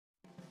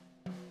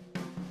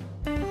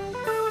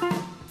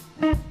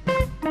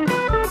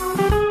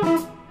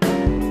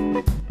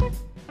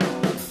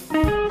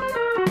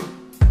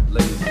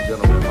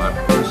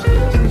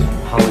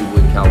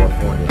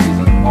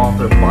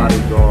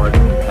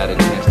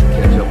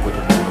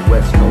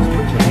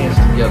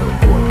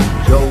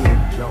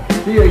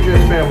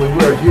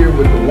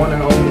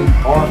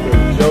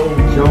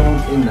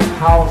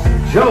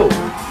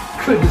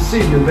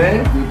see you,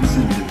 man. Good to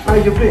see you. How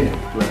you been?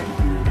 Glad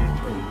to be here.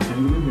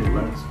 Hanging in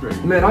here, life's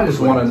great. Man, I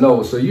just want to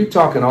know. So you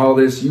talking all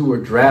this? You were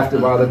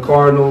drafted by the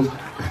Cardinals.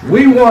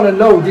 We want to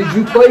know. Did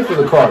you play for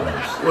the Cardinals?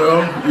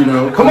 Well, you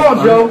know. Come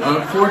on, Joe.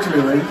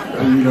 Unfortunately,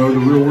 you know, the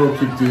real world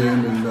kicked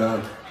in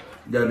and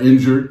got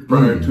injured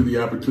prior to the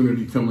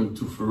opportunity coming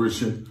to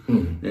fruition,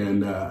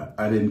 and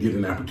I didn't get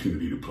an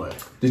opportunity to play.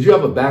 Did you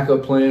have a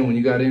backup plan when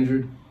you got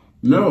injured?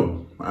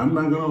 No, I'm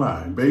not gonna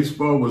lie.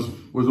 Baseball was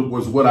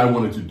what I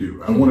wanted to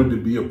do. I wanted to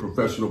be a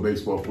professional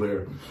baseball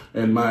player,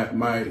 and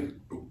my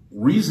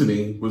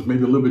reasoning was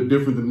maybe a little bit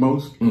different than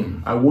most.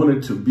 I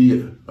wanted to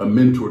be a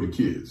mentor to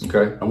kids.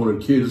 Okay. I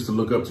wanted kids to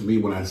look up to me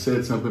when I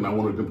said something. I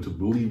wanted them to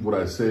believe what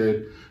I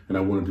said, and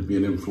I wanted to be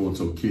an influence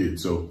on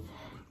kids. So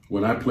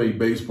when I played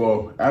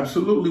baseball,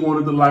 absolutely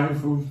wanted the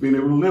life of being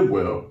able to live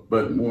well,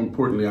 but more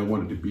importantly, I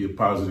wanted to be a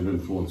positive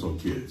influence on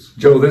kids.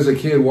 Joe, there's a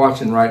kid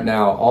watching right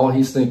now. All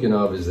he's thinking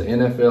of is the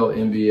NFL,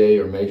 NBA,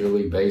 or Major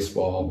League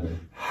Baseball.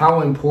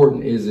 How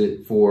important is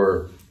it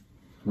for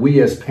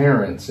we as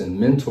parents and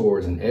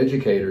mentors and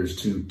educators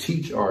to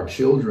teach our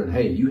children,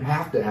 hey, you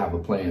have to have a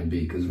plan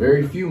B, because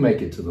very few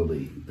make it to the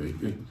league?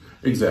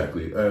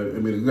 Exactly. I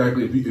mean,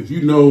 exactly. If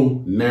you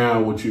know now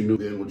what you knew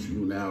then, what you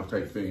knew now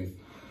type thing,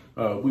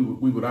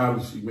 we would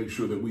obviously make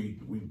sure that we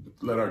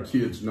let our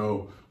kids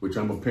know, which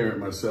I'm a parent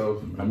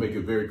myself. I make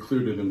it very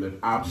clear to them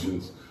that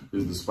options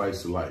is the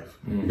spice of life.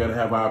 You got to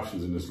have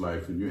options in this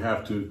life, and you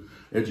have to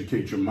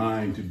educate your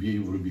mind to be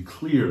able to be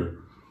clear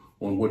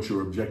on what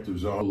your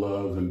objectives are,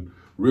 love, and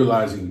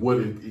realizing what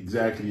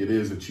exactly it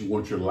is that you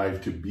want your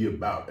life to be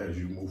about as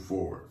you move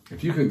forward.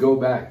 If you could go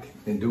back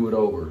and do it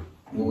over,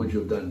 what would you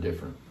have done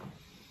different?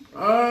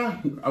 I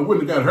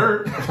wouldn't have got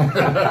hurt.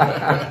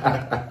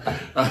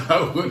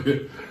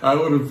 I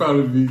would have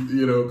probably,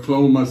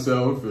 cloned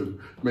myself and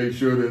made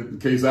sure that in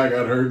case I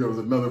got hurt, there was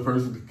another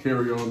person to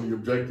carry on the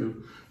objective.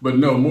 But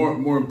no,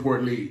 more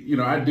importantly,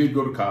 I did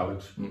go to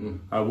college.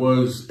 I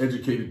was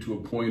educated to a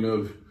point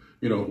of,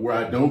 where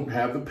I don't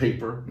have the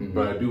paper,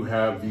 but I do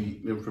have the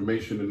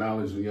information, the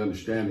knowledge, and the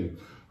understanding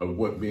of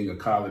what being a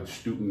college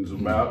student is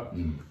about.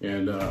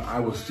 And I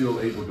was still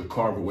able to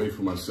carve away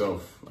for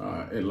myself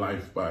in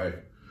life by,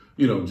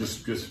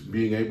 just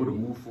being able to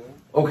move forward.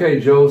 Okay,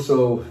 Joe,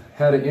 so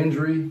had an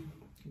injury,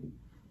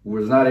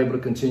 was not able to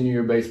continue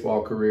your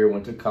baseball career,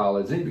 went to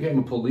college, then you became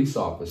a police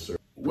officer.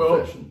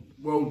 Well,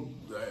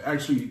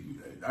 actually,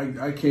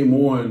 I came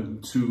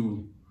on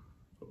to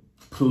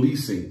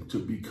policing to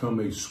become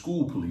a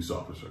school police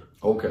officer.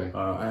 Okay.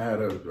 I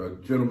had a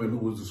gentleman who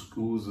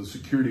was a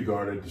security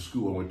guard at the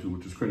school I went to,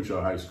 which was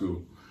Crenshaw High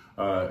School.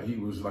 He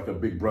was like a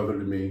big brother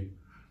to me.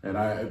 And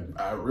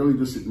I really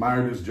just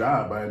admired his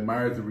job. I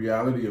admired the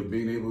reality of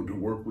being able to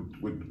work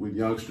with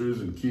youngsters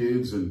and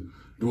kids and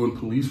doing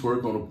police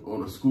work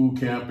on a school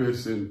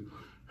campus and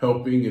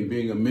helping and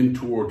being a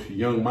mentor to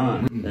young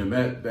minds. And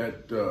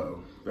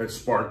that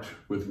sparked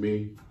with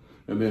me.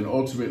 And then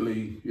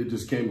ultimately, it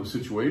just came a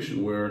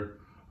situation where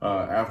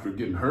after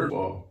getting hurt,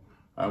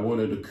 I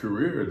wanted a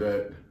career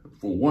that,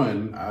 for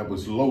one, I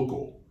was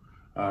local.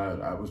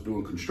 I was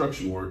doing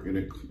construction work,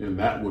 and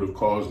that would have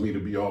caused me to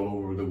be all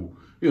over the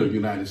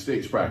United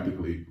States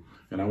practically.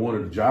 And I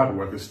wanted a job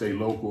where I could stay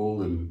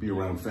local and be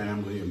around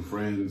family and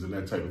friends and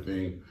that type of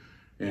thing.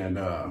 And,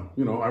 I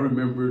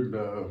remembered,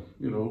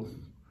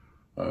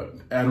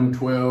 Adam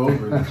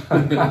 12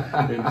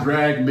 and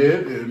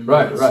Dragnet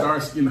and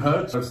Starsky and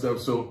Hutch and stuff.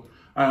 So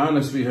I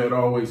honestly had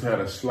always had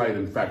a slight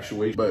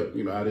infatuation, but,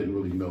 I didn't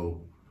really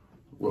know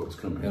what was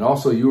coming. And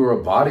also you were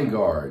a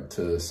bodyguard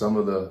to some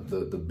of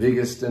the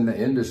biggest in the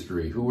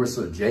industry. Who were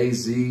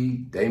Jay-Z,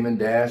 Damon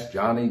Dash,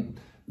 Johnny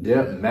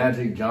Depp,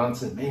 Magic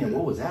Johnson. Man,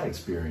 what was that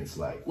experience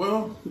like?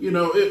 Well,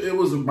 it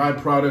was a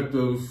byproduct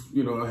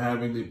of,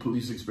 having the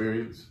police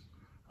experience.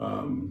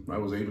 I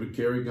was able to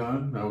carry a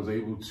gun. I was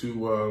able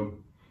to,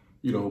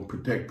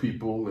 protect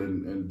people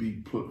and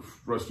be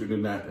thrusted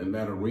in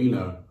that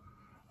arena.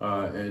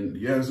 And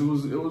yes, it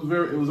was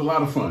a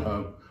lot of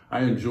fun.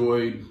 I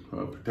enjoyed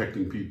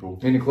protecting people.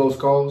 Any close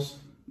calls?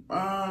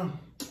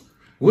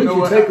 Would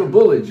you take a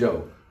bullet,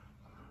 Joe?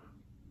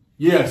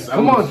 Yes.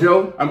 Come on,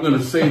 Joe. I'm going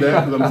to say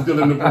that because I'm still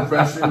in the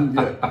profession.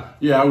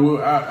 Yeah. I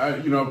will.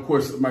 Of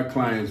course, my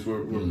clients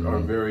are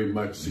very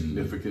much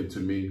significant to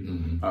me.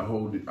 I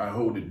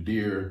hold it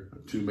dear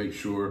to make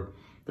sure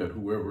that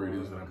whoever it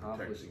is that I'm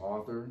protecting.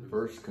 Author,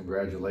 first,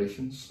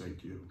 congratulations.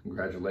 Thank you.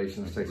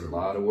 Congratulations. It takes a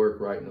lot of work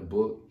writing a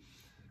book.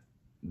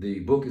 The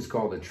book is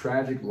called The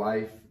Tragic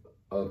Life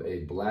of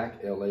a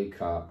Black LA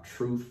Cop,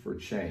 Truth for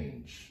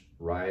Change,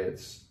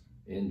 Riots,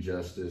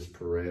 Injustice,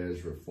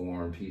 Perez,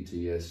 Reform,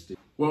 PTSD.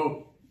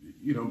 Well,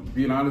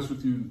 being honest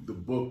with you, the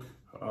book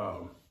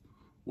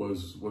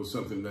was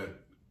something that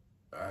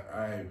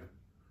I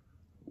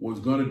was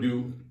going to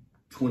do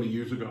 20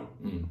 years ago.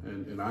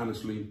 And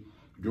honestly,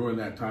 during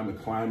that time, the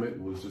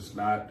climate was just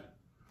not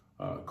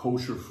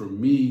kosher for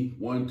me,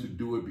 one, to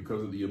do it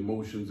because of the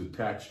emotions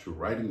attached to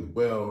writing.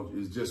 Well,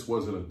 it just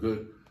wasn't a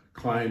good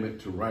climate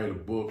to write a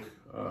book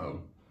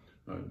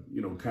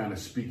you know, kind of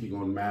speaking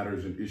on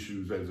matters and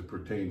issues as it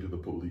pertained to the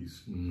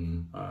police.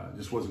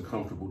 Just wasn't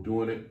comfortable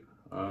doing it.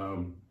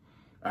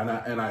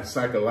 And I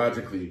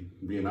psychologically,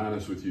 being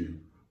honest with you,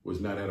 was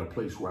not at a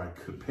place where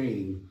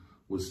pain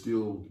was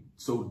still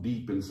so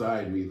deep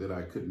inside me that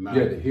I could not.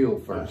 You had to heal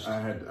first.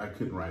 I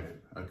couldn't write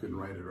it. I couldn't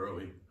write it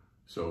early.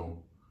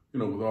 So, you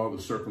know, with all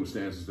the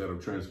circumstances that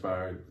have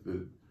transpired,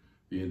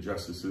 the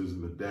injustices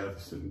and the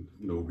deaths and,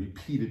 you know,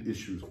 repeated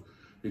issues,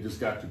 it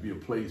just got to be a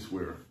place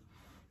where,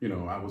 you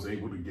know, I was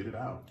able to get it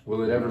out.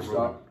 Will it ever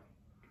stop?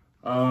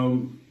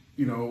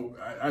 You know,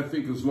 I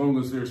think as long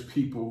as there's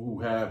people who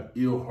have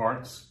ill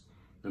hearts,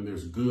 and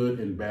there's good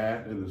and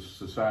bad in the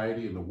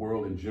society and the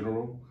world in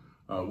general,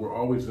 we're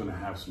always going to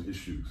have some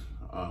issues.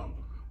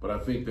 But I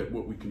think that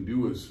what we can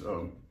do is,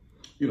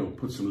 you know,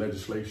 put some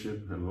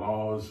legislation and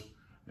laws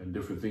and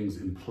different things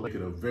in place.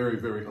 Get a very,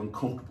 very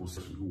uncomfortable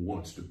person who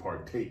wants to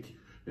partake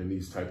in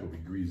these type of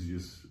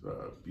egregious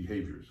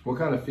behaviors. What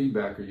kind of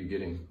feedback are you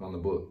getting on the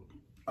book?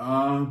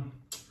 I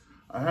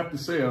have to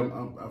say,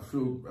 I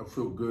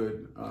feel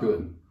good.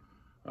 Good.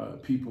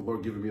 People are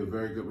giving me a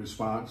very good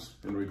response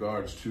in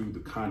regards to the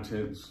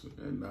contents,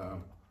 and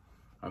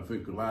I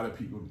think a lot of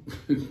people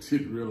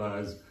didn't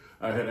realize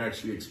I had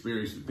actually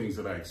experienced the things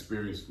that I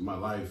experienced in my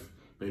life.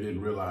 They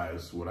didn't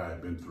realize what I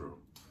had been through.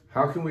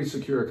 How can we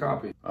secure a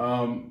copy?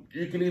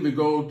 You can either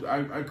go,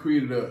 I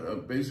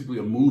created basically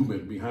a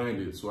movement behind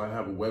it. So I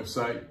have a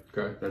website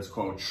that's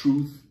called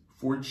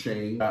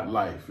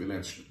truthforchange.life. And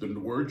that's the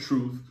word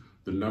truth,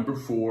 the number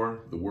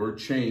 4, the word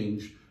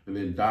change, and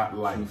then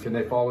 .life. Can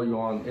they follow you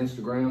on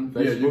Instagram,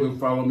 Facebook? Yeah, you can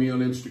follow me on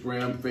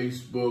Instagram,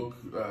 Facebook,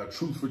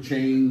 Truth for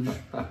Change.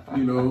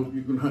 You know,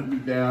 you can hunt me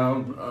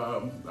down.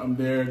 I'm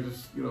there,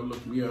 just, you know,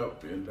 look me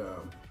up. And,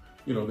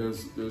 you know,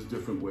 there's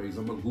different ways.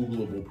 I'm a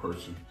Googleable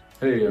person.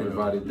 Hey,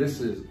 everybody, this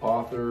is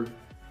author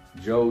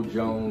Joe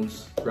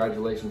Jones.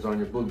 Congratulations on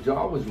your book. Joe,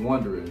 I was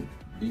wondering,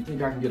 do you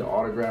think I can get an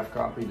autographed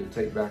copy to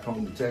take back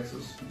home to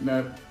Texas?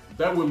 Now,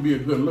 that wouldn't be a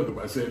good look if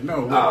I said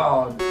no.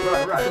 Oh,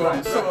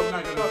 right. So I'm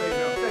not going to say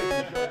no.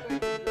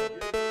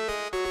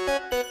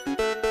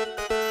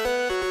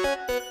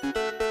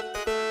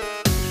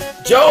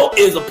 Joe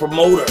is a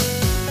promoter,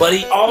 but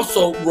he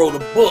also wrote a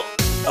book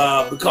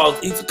because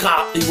he's a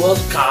cop. He was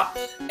a cop,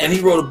 and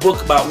he wrote a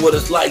book about what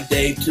it's like,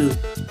 Dave, to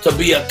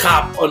be a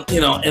cop,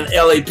 you know, an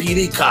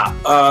LAPD cop.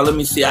 Let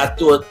me see. I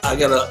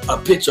got a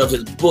picture of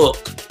his book.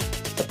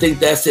 I think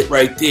that's it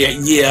right there.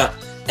 Yeah,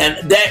 and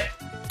that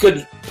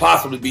couldn't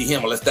possibly be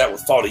him unless that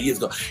was 40 years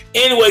ago.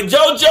 Anyway,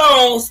 Joe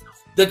Jones,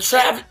 the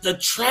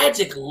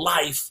tragic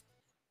life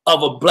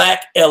of a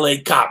black LA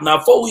cop. Now,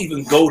 before we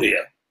even go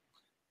there,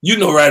 you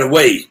know right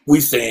away we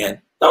saying,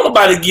 don't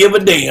nobody give a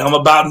damn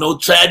about no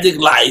tragic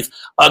life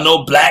or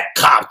no black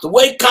cops. The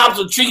way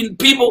cops are treating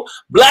people,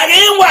 black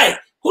and white,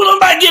 who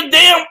nobody give a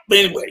damn?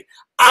 Anyway,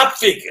 I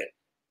figured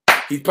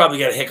he's probably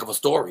got a heck of a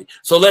story.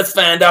 So let's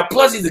find out.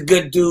 Plus, he's a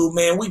good dude,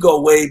 man. We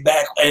go way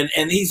back,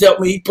 and he's helped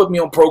me. He put me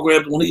on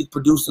programs when he was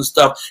producing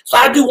stuff. So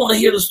I do want to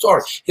hear the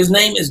story. His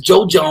name is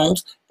Joe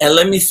Jones, and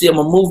let me see. I'm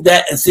going to move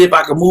that and see if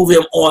I can move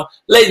him on.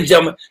 Ladies and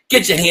gentlemen,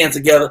 get your hands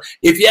together.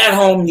 If you're at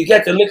home and you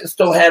got your liquor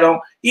store hat on,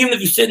 even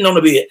if you're sitting on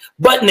the bed,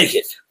 butt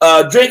naked,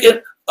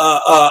 drinking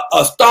a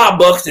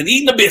Starbucks and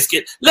eating a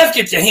biscuit, let's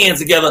get your hands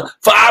together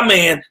for our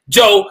man,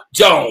 Joe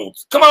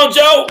Jones. Come on,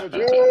 Joe.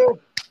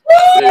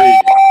 Hey.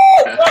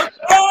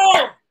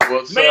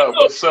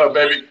 What's up,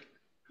 baby?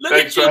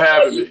 Thanks for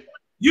having me.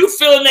 You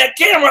filling that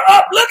camera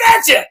up. Look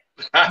at you.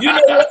 You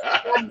know what?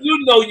 You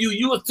know you.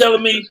 You was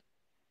telling me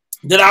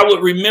that I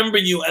would remember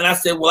you, and I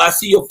said, well, I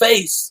see your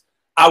face.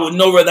 I would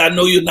know whether I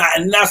know you or not.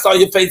 And I saw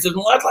your face, and I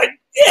was like,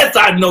 yes,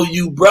 I know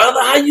you,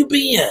 brother. How you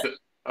been?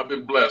 I've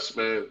been blessed,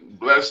 man.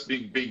 Blessed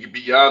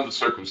beyond the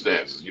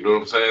circumstances. You know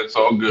what I'm saying? It's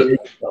all good.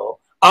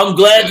 I'm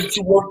glad that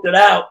you worked it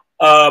out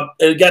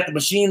and got the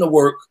machine to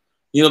work.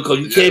 You know, because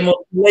you came up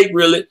late,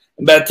 really.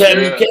 And by the time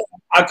you came,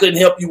 I couldn't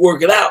help you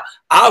work it out.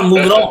 I was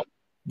moving on.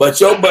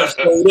 But your butt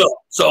showed up.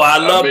 So I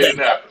love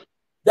that.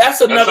 That's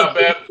another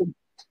thing.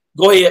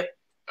 Go ahead.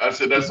 I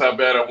said, that's how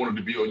bad I wanted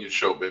to be on your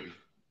show, baby.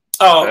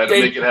 Oh, I had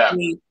to make it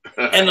happen.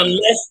 And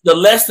the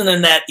lesson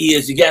in that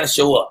is you got to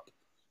show up.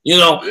 You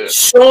know,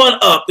 showing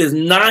up is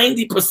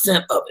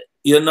 90% of it,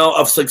 you know,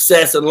 of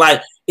success in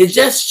life. It's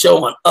just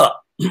showing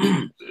up.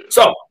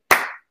 So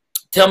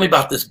tell me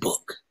about this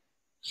book.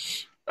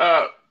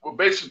 Well,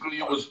 basically,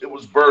 it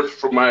was birthed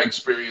from my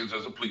experience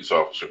as a police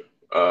officer.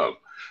 I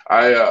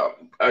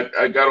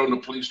got on the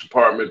police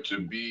department to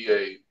be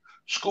a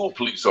school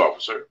police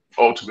officer.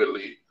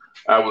 Ultimately,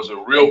 I was a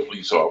real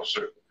police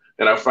officer,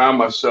 and I found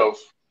myself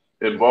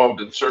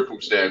involved in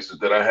circumstances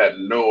that I had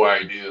no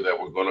idea that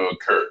were going to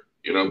occur.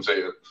 You know what I'm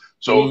saying?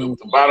 So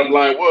the bottom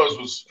line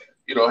was,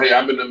 you know, hey,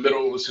 I'm in the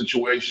middle of a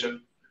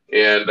situation,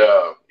 and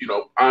you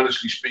know,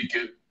 honestly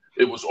speaking,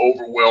 it was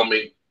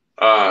overwhelming.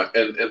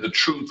 And the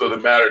truth of the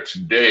matter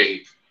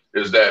today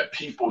is that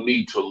people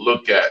need to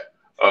look at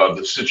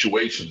the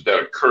situations that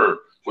occur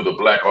with a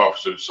black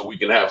officer so we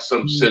can have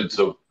some sense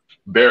of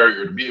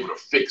barrier to be able to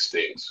fix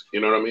things.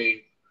 You know what I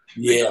mean?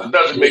 Yeah. It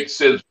doesn't make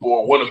sense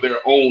for one of their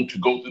own to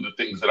go through the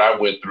things that I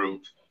went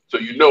through. So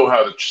you know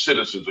how the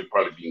citizens are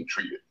probably being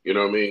treated. You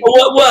know what I mean?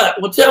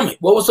 What? Well, tell me,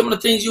 what were some of the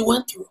things you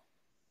went through?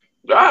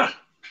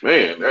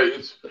 Man,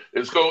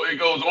 it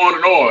goes on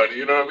and on.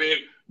 You know what I mean?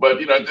 But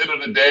you know, at the end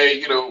of the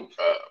day,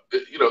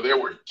 there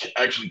were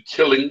actually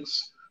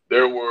killings.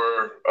 There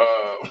were,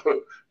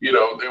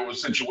 there were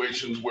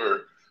situations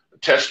where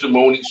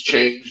testimonies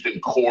changed in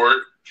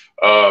court.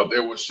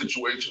 There were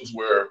situations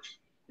where,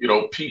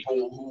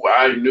 people who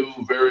I knew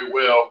very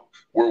well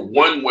were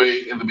one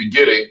way in the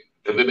beginning,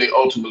 and then they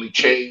ultimately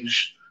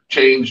changed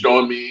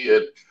on me.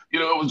 And,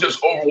 it was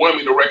just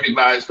overwhelming to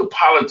recognize the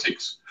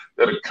politics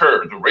that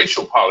occur, the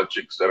racial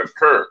politics that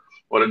occur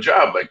on a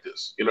job like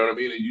this. You know what I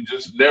mean? And you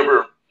just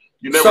never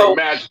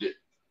imagined it.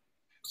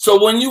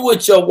 So when you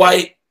with your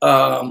white,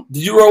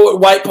 did you roll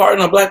with white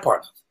partner or black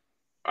partner?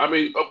 I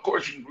mean, of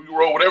course, you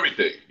roll with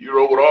everything. You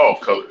roll with all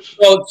colors.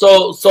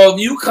 So if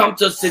you come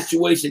to a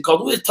situation,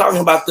 because we were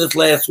talking about this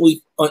last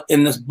week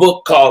in this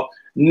book called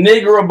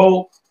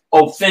Niggerable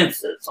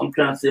Offenses. I'm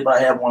trying to see if I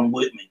have one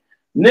with me.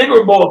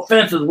 Niggerable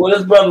offenses, where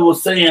this brother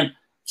was saying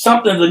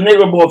something's a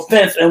niggerable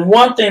offense. And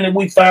one thing that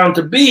we found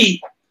to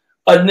be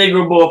a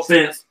niggerable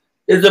offense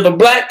is if a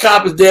black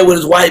cop is there with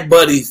his white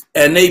buddies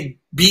and they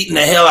beating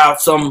the hell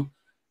out some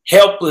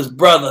helpless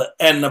brother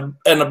and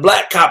the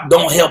black cop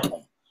don't help him,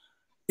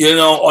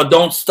 or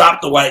don't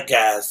stop the white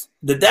guys,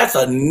 that's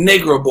a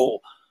niggerable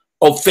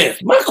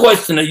offense. My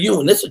question to you,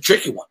 and this is a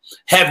tricky one,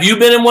 have you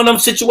been in one of them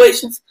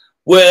situations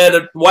where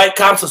the white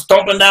cops are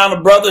stomping down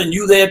a brother and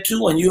you there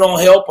too and you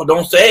don't help or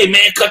don't say, hey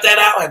man, cut that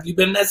out? Have you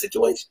been in that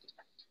situation?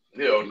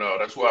 Hell no,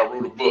 that's why I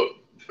wrote a book.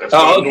 That's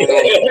why I'm doing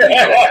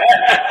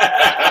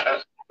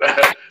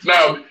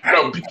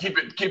No, keep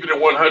it at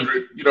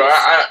 100.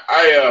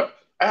 I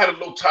had a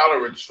low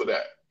tolerance for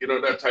that,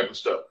 that type of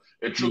stuff.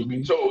 And truth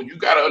be told, you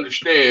got to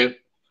understand,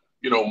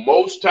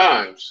 most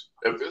times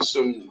if there's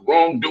some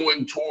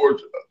wrongdoing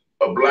towards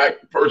a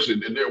black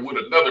person and they're with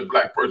another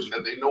black person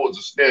that they know is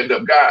a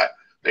stand-up guy,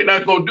 they're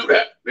not going to do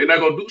that. They're not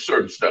going to do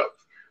certain stuff.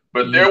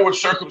 But there were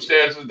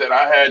circumstances that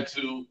I had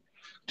to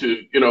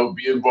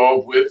be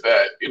involved with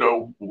that,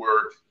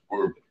 were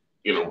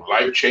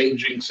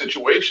life-changing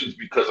situations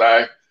because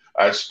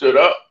I stood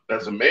up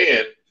as a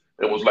man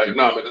and was like,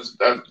 nah, man, that's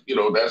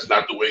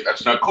not the way,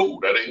 that's not cool.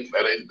 That ain't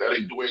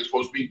the way it's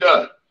supposed to be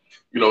done.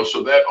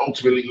 So that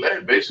ultimately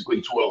led basically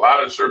to a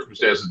lot of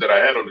circumstances that I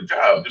had on the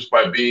job just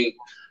by being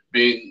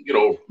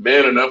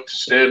man enough to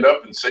stand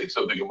up and say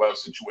something about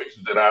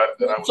situations that I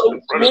was so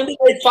in front of. When did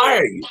they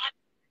fire you?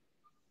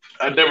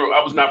 I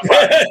was not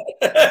fired.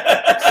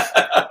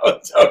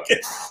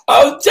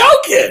 I was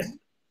joking.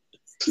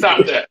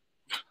 Stop that.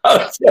 I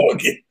was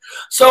joking.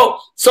 So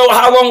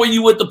how long were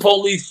you with the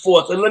police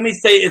force? And let me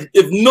say,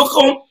 if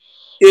Nookum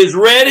is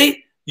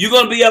ready, you're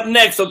gonna be up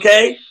next,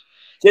 okay?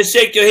 Just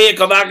shake your head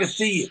because I can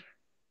see you.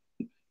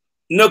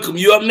 Nookum,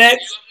 you up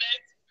next?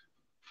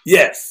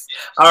 Yes.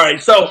 All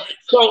right. So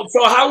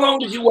how long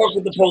did you work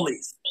with the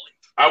police?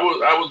 I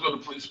was with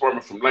the police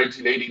department from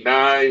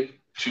 1989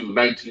 to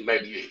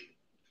 1998.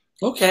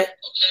 Okay.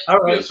 All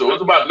right. Yeah, so it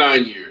was about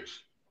 9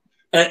 years.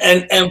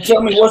 And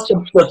tell me, what's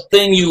the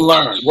thing you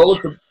learned? What was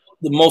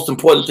the most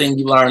important thing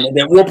you learned, and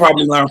that we'll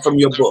probably learn from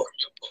your book?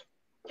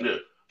 Yeah.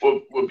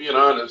 Well, being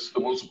honest, the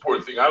most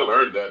important thing I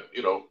learned that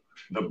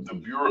the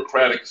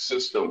bureaucratic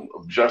system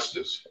of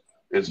justice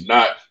is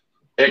not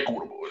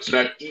equitable. It's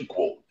not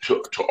equal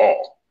to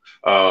all.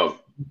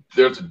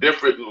 There's a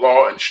different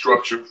law and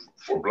structure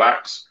for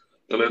blacks,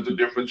 and there's a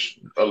different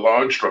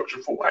law and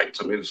structure for whites.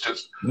 I mean, it's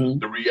just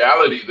the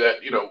reality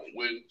that,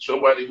 when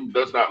somebody who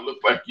does not look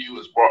like you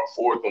is brought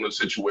forth on a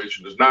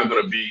situation, there's not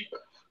going to be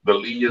the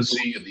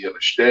leniency and the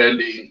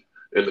understanding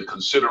and the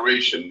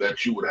consideration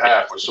that you would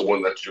have for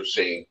someone that's your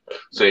same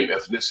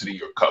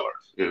ethnicity or color.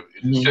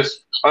 It's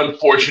just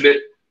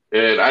unfortunate,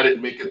 and I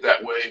didn't make it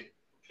that way,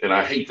 and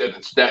I hate that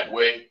it's that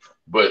way,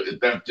 but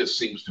that just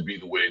seems to be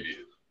the way it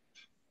is.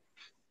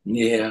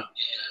 Yeah.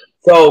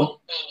 So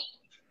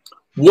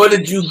what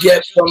did you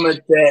get from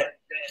it that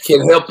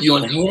can help you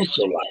enhance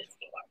your life?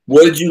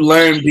 What did you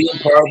learn being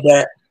part of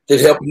that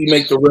helped you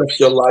make the rest of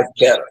your life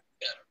better?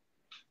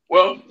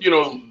 Well,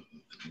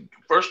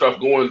 first off,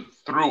 going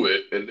through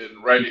it and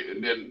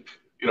then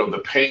the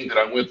pain that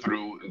I went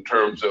through in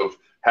terms of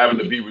having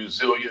to be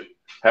resilient,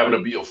 having to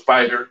be a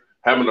fighter,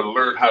 having to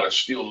learn how to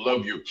still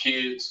love your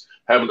kids,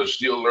 having to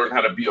still learn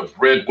how to be a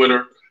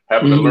breadwinner,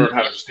 having to learn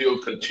how to still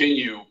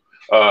continue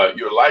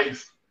your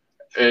life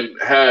and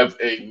have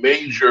a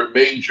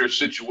major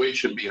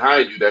situation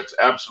behind you that's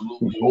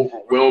absolutely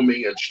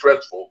overwhelming and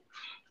stressful.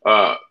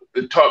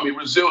 It taught me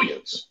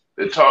resilience.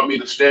 It taught me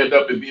to stand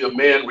up and be a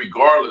man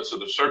regardless of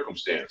the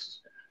circumstances.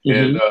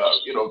 And,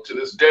 to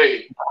this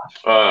day,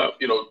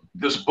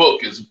 this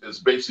book is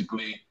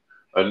basically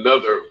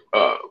another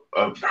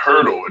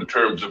hurdle in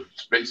terms of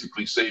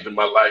basically saving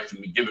my life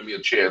and giving me a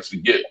chance to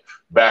get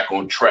back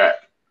on track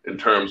in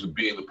terms of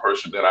being the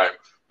person that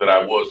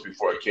I was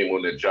before I came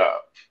on that job.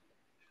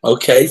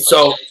 Okay,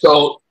 so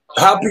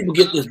how people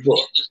get this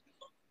book?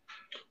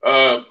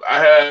 I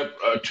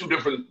have two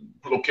different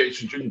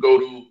locations. You can go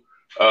to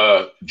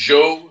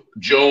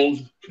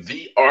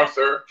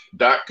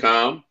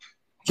JoeJonesTheAuthor.com.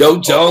 Joe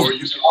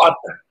Jones,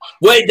 author.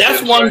 Wait,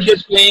 that's one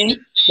good thing.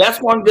 That's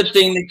one good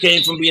thing that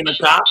came from being a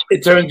cop.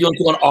 It turned you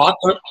into an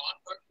author.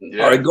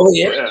 Yeah, all right, go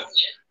ahead. Yeah.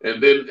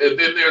 And then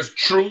there's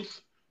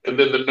truth, and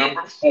then the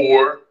number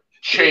 4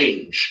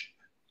 change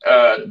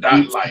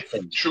 .life.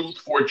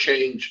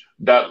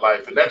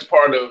 Truth4change.life. And that's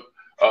part of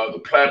the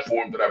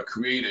platform that I've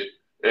created.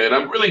 And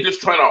I'm really just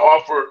trying to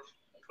offer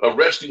a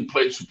resting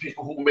place for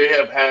people who may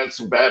have had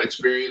some bad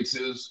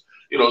experiences,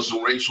 you know,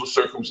 some racial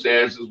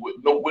circumstances with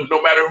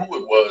no matter who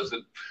it was,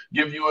 and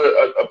give you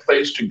a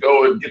place to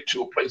go and get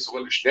to a place of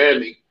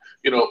understanding.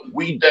 You know,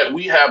 we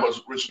have a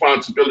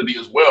responsibility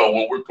as well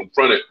when we're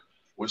confronted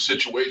with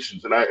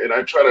situations. And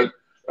I try to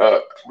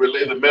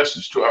relay the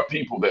message to our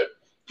people that,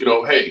 you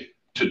know, hey,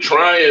 to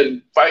try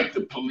and fight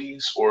the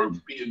police or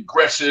be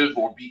aggressive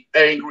or be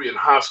angry and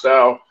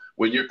hostile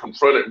when you're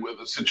confronted with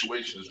a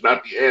situation is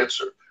not the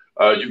answer.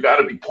 You got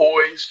to be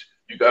poised,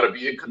 you got to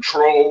be in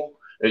control,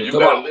 and you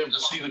got to live to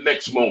see the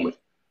next moment.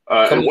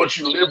 And once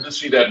you live to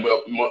see that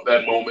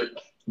moment,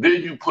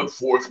 then you put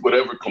forth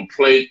whatever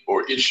complaint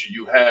or issue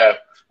you have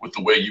with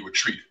the way you were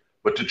treated.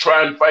 But to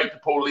try and fight the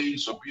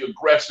police or be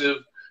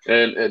aggressive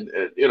and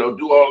you know,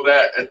 do all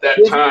that at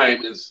that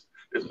time is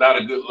not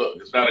a good look.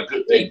 It's not a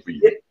good thing for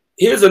you.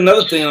 Here's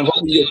another thing. I'm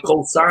hoping you'll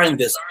co-sign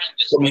this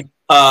for me.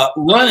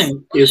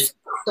 Running is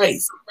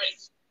crazy.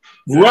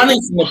 Running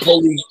from the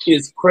police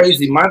is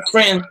crazy. My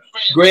friend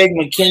Greg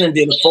McKinnon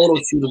did a photo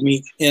shoot of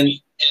me in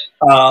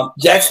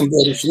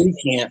Jacksonville this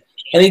weekend,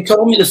 and he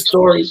told me the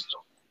story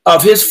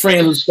of his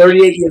friend who's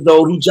 38 years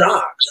old who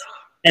jogs.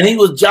 And he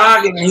was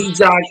jogging, and he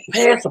jogged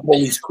past a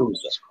police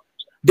cruiser.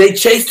 They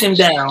chased him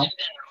down,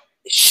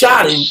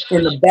 shot him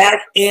in the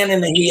back and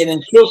in the head,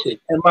 and killed him.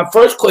 And my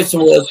first question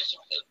was,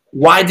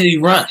 why did he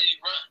run?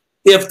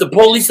 If the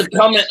police are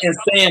coming and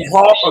saying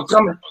halt or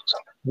coming,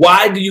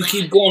 why do you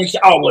keep going?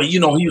 Oh, well, you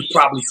know, he was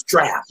probably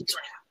strapped.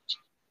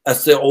 I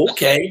said,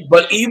 okay,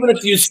 but even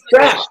if you're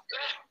strapped,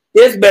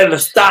 it's better to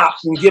stop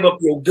and give up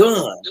your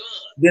gun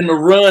than to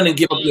run and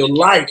give up your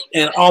life.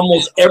 And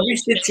almost every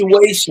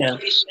situation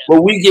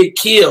where we get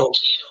killed,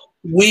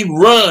 we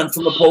run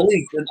from the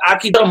police. And I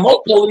keep telling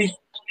most police,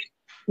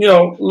 you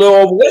know, a little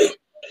overweight.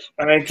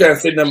 I ain't trying to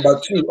say nothing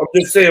about you. I'm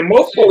just saying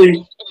most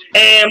police,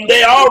 and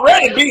they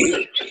already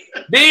big.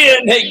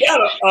 Then they got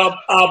a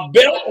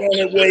belt on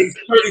it weighs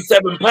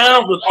 37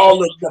 pounds with all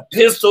the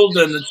pistols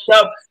and the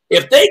stuff.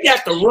 If they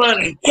got to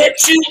run and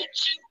catch you,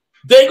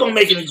 they're going to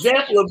make an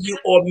example of you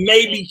or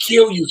maybe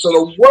kill you. So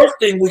the worst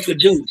thing we could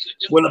do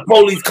when the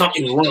police come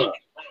is run.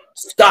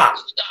 Stop,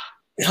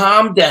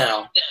 calm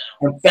down,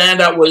 and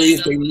find out what it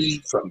is they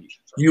need from you.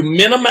 You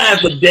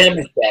minimize the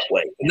damage that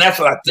way, and that's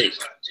what I think.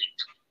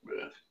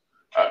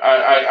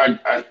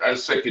 I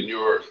second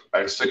your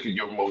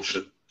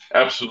motion.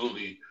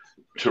 Absolutely,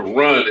 to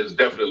run is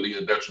definitely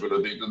a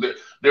detriment.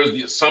 There's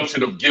the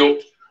assumption of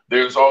guilt.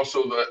 There's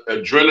also the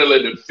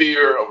adrenaline and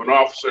fear of an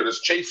officer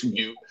that's chasing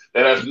you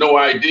that has no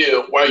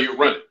idea why you're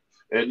running.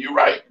 And you're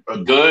right. A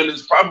gun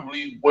is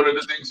probably one of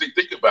the things they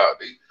think about.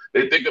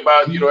 They think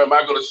about, you know, am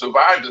I going to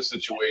survive this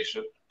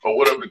situation or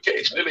whatever the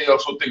case. And then they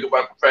also think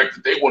about the fact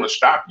that they want to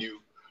stop you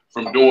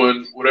from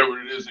doing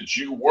whatever it is that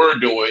you were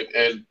doing.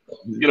 And,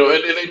 you know,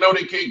 and they know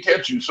they can't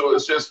catch you. So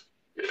it's just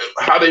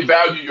how they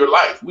value your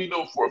life. We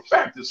know for a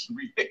fact it's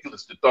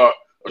ridiculous the thought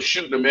of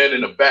shooting a man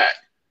in the back,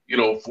 you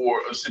know,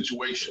 for a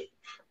situation.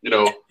 You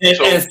know,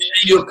 and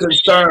you're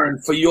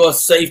concerned for your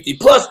safety.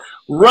 Plus,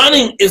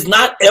 running is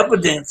not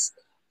evidence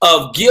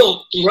of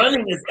guilt.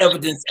 Running is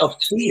evidence of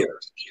fear.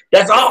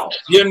 That's all.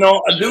 You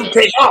know, a dude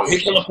take off. He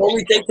tell the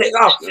police they take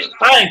off.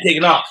 I ain't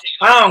taking off.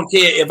 I don't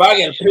care if I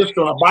get a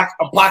pistol and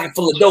a pocket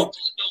full of dope.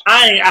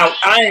 I ain't out.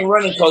 I ain't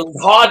running because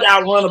it's hard to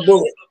outrun a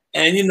bullet.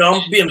 And you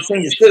know, I'm being a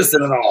senior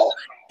citizen and all.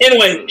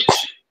 Anyway,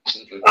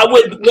 I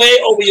went way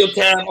over your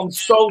time. I'm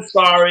so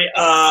sorry.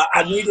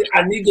 I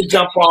need to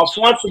jump off.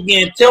 Once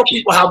again, tell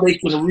people how they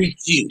can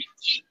reach you.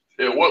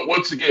 Yeah,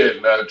 once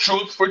again,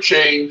 Truth for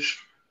Change,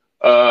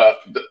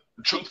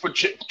 Truth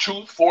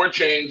for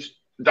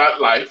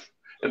Change.life,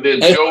 and then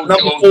Joe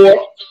Jones.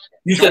 4.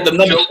 You said the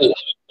number 4.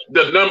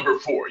 The number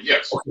 4,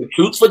 yes. Okay,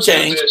 Truth for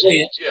Change. And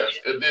then, yes,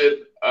 and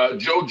then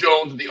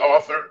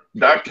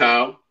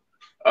JoeJonesTheAuthor.com.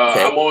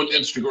 Okay. I'm on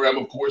Instagram,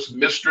 of course,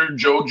 Mr.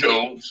 Joe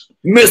Jones.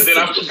 Mr. And then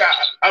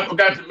I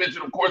forgot to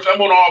mention, of course, I'm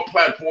on all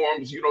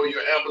platforms, you know,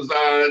 your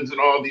Amazons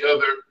and all the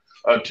other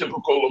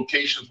typical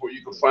locations where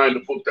you can find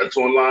the book that's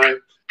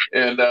online.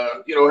 And,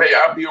 you know, hey,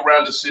 I'll be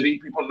around the city.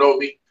 People know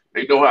me.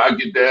 They know how I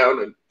get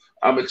down, and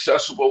I'm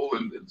accessible,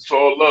 and it's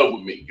all love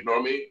with me. You know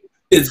what I mean?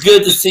 It's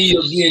good to see you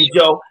again,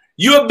 Joe.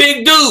 You're a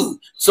big dude.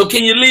 So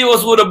can you leave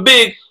us with a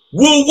big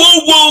woo,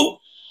 woo, woo?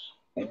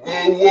 Woo,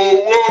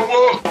 woo, woo,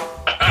 woo.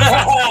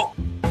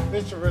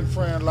 Bishop and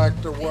friend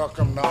like to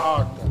welcome the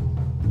author,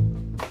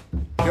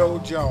 Joe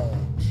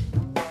Jones.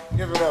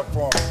 Give it up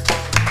for him.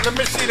 Let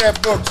me see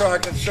that book so I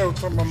can show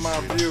some of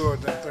my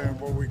viewers and things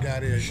what we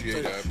got here.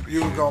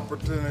 You was gonna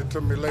present it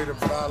to me later,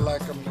 but I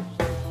like them to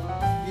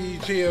see. He's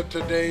He's here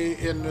today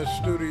in the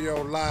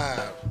studio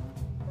live.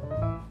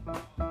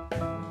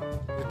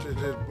 This is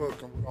his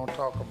book, and we're gonna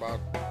talk about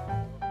it.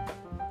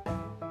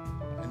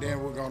 And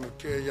then we're gonna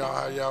tell y'all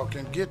how y'all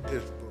can get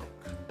this book.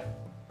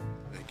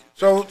 Thank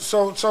you.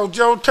 So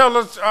Joe, tell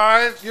us, all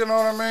right, you know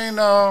what I mean?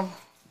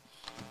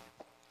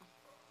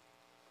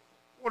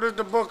 What is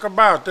the book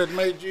about that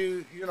made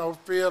you,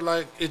 feel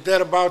like, is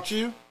that about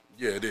you?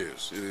 Yeah, it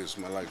is. It is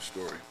my life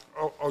story.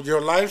 Oh, your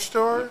life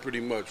story?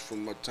 Pretty much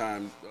from my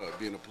time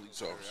being a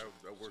police officer.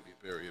 I worked in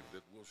period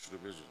at Wilshire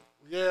Division.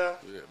 Yeah.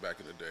 Yeah, back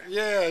in the day.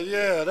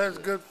 Yeah, that's a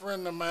good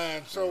friend of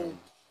mine. So,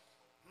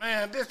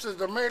 man, this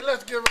is amazing.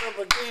 Let's give it up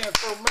again.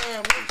 So,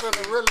 man, we're going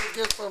to really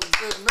get some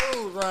good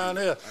news around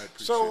here. I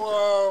appreciate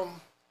So,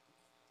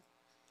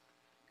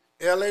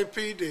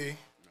 LAPD,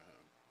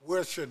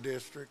 Wilshire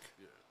District.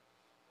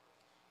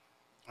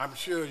 I'm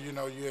sure,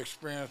 you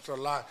experienced a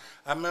lot.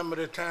 I remember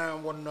the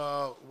time when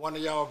one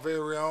of y'all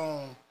very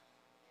own,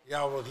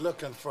 y'all was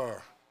looking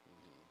for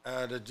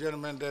the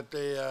gentleman that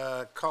they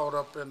caught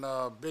up in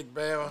Big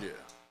Bear. Yeah,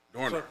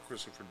 Dorner,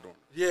 Christopher Dorner.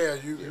 Yeah,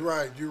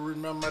 right. You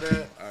remember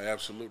that? I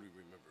absolutely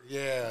remember.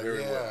 Yeah,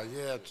 Very well.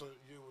 yeah. So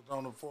you was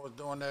on the force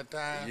during that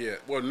time? Yeah.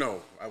 Well,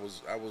 no, I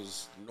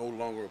was no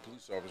longer a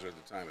police officer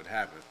at the time it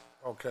happened.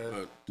 Okay.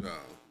 But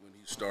when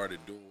he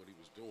started doing what he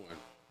was doing,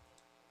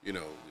 it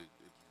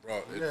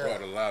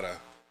brought a lot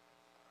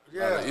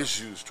of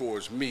issues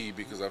towards me,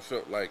 because I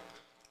felt like,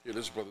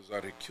 this brother's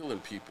out here killing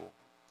people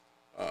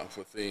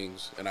for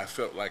things, and I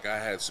felt like I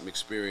had some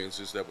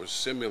experiences that were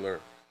similar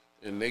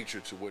in nature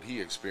to what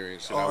he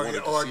experienced, and I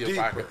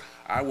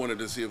wanted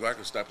to see if I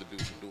could stop the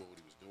dude from doing what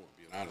he was doing.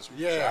 Being honest with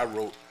you,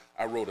 so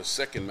I wrote a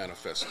second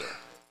manifesto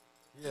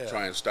to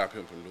try and stop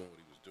him from doing what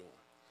he was doing.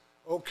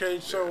 Okay,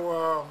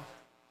 so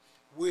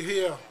we're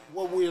here.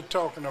 What we're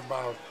talking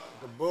about,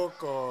 the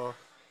book, or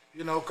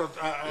because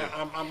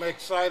I'm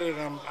excited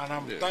and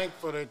I'm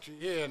thankful that you're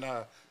here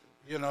now.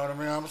 You know what I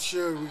mean? I'm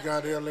sure we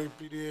got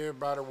LAPD,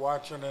 everybody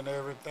watching and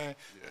everything.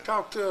 Yeah.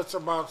 Talk to us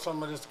about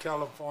some of this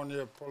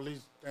California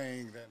police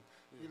thing, and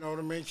you know what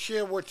I mean?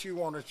 Share what you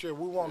want to share.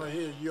 We want to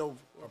hear your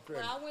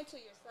opinion. Well, I went to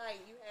your site.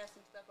 You had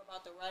some stuff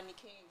about the Rodney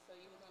King, so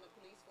you was on the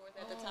police force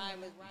at the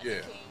time with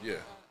Rodney King.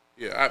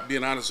 Yeah.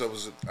 Being honest, I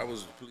was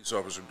a police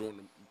officer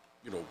doing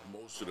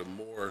most of the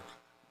more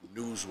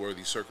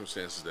newsworthy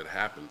circumstances that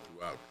happened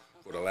throughout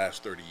for the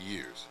last 30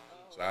 years.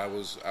 So I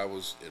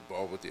was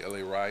involved with the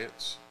LA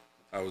riots.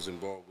 I was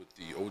involved with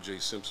the O.J.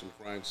 Simpson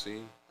crime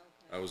scene.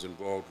 I was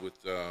involved with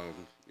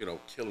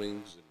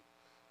killings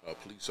and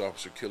police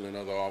officer killing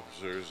other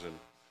officers,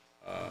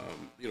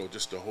 and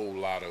just a whole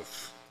lot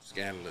of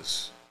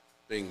scandalous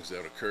things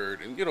that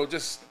occurred, and so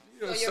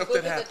stuff your book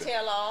that happened. is a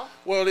tell-all?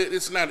 Well,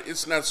 it's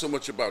not so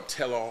much about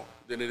tell-all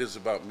than it is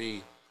about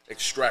me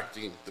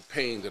extracting the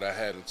pain that I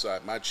had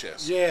inside my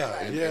chest,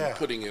 and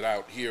putting it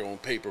out here on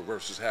paper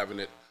versus having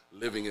it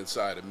living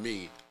inside of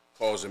me,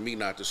 causing me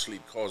not to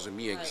sleep, causing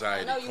me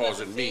anxiety,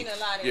 causing me.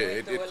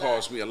 It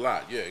caused me a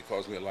lot. Yeah, it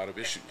caused me a lot of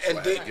issues. So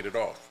I had to get it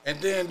off. And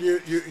then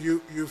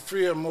you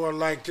feel more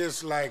like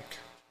this, like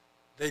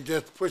they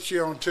just push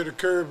you onto the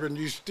curb, and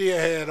you still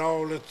had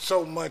all that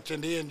so much,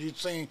 and then you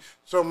seen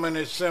so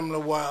many similar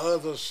while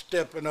others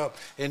stepping up,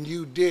 and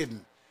you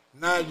didn't.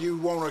 Now you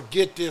want to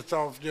get this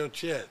off your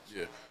chest.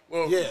 Yeah.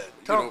 Well,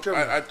 talk to me.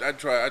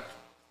 I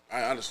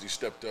honestly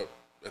stepped up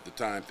at the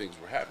time things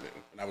were happening,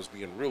 and I was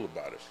being real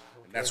about it.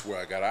 And that's where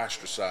I got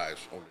ostracized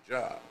on the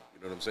job.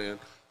 You know what I'm saying?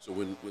 So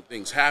when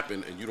things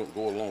happen and you don't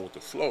go along with the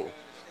flow,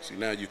 see,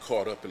 now you're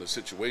caught up in a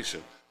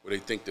situation where they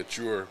think that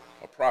you're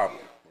a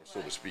problem, or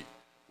so to speak.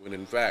 When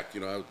in fact,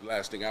 the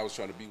last thing I was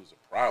trying to be was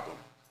a problem.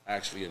 I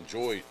actually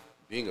enjoyed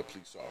being a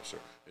police officer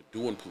and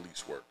doing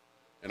police work.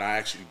 And I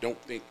actually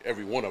don't think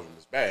every one of them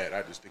is bad.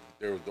 I just think that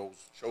there are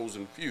those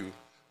chosen few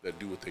that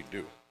do what they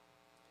do.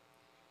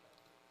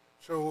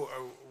 So,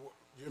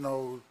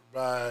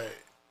 by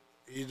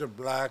either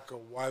black or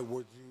white,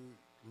 was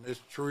you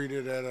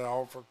mistreated as an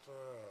officer?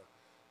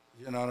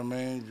 You know what I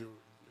mean?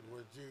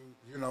 Would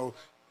you,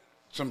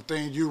 some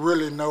things you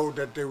really know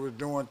that they were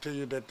doing to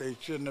you that they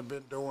shouldn't have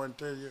been doing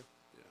to you?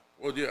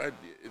 Well,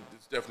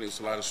 it's definitely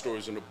a lot of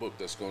stories in the book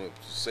that's going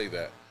to say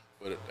that.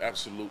 But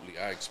absolutely,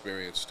 I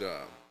experienced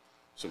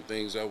some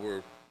things that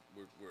were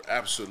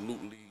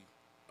absolutely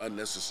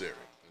unnecessary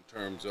in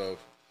terms of,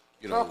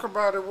 talk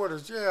about it with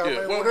us,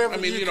 whatever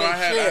I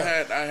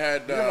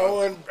had,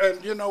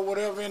 and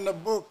whatever in the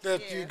book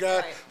that you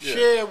got,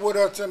 share with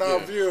us and our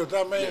viewers.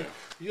 I mean,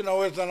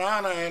 it's an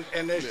honor,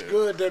 and it's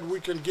good that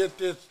we can get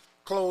this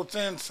close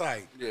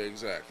insight. Yeah,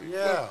 exactly.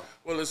 Yeah.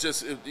 Well, it's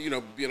just,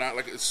 being out,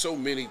 like, it's so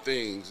many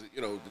things,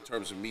 in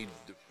terms of me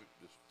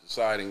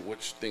deciding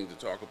which thing to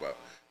talk about.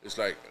 It's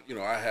like,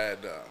 I had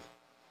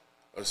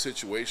a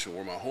situation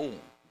where my home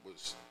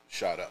was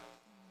shot up,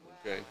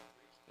 okay?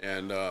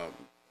 And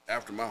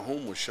after my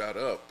home was shot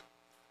up,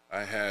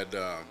 I had,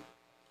 a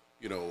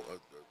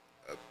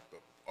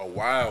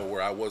while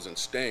where I wasn't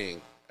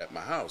staying at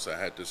my house. I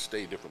had to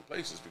stay different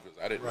places because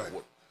I didn't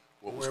know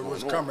what was going on. Where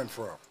it was coming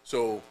from.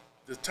 So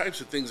the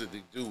types of things that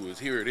they do is,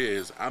 here it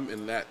is, I'm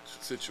in that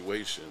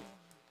situation,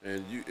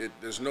 and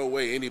there's no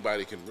way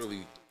anybody can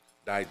really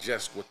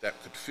digest what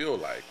that could feel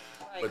like.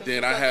 Right, but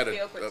then I had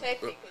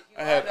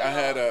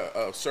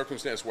a a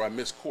circumstance where I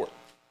missed court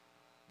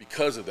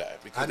because of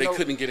that, because they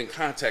couldn't get in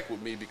contact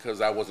with me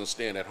because I wasn't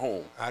staying at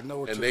home. I know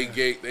what and they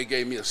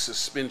gave me a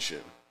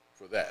suspension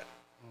for that.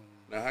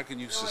 Now, how can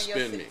you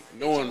suspend me,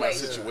 knowing my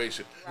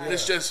situation? Right. And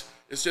it's just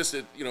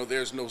that, you know,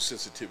 there's no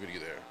sensitivity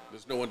there.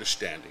 There's no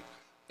understanding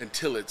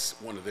until it's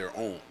one of their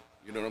own.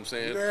 You know what I'm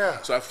saying?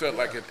 Yeah. So I felt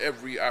like at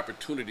every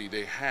opportunity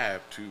they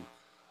have to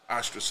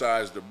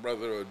ostracize the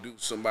brother or do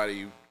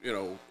somebody, you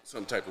know,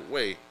 some type of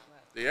way,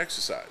 they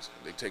exercise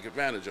it. They take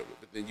advantage of it.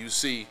 But then you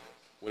see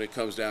when it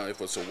comes down,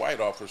 if it's a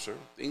white officer,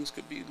 things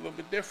could be a little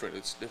bit different.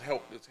 It's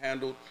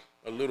handled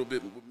a little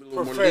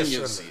more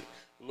leniency.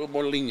 A little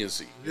more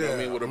leniency. You know what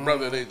I mean? With a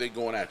brother, they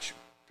going at you,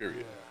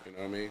 period. Yeah. You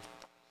know what I mean?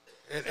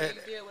 So you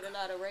deal with a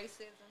lot of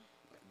racism?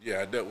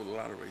 Yeah, I dealt with a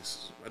lot of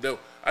racism.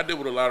 I dealt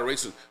with a lot of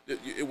racism.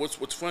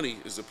 What's funny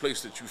is the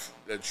place that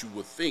you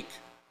would think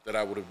that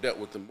I would have dealt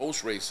with the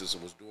most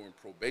racism was during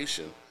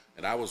probation,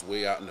 and I was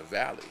way out in the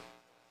valley.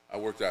 I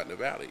worked out in the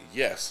valley.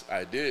 Yes,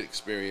 I did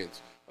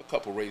experience a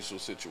couple racial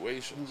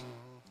situations,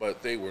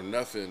 but they were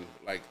nothing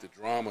like the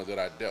drama that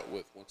I dealt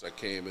with once I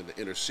came in the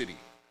inner city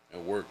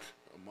and worked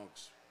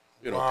amongst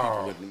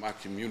people in my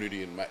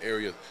community, in my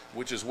area,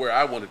 which is where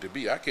I wanted to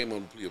be. I came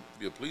on to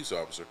be a police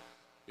officer,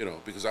 you know,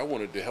 because I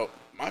wanted to help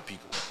my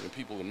people and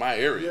people in my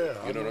area.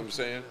 You know what I'm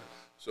saying?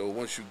 So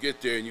once you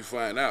get there and you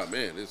find out,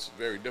 man, it's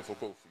very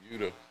difficult for you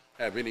to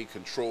have any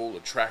control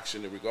or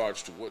traction in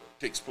regards to what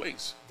takes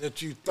place.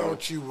 That you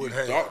thought you would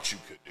have. Thought you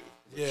could do.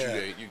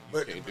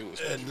 But you can't do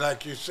it. And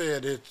like you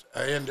said, it's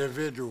an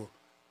individual.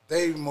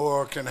 They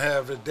more can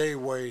have it their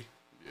way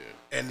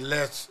and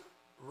less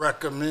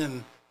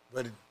recommend,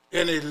 but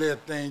any little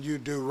thing you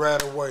do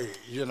right away,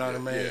 you know what I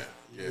mean?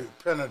 You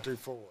penalty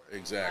for it.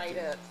 Exactly.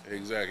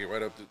 Exactly.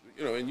 Right up to,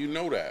 you know, and you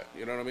know that,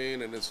 you know what I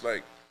mean? And it's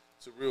like,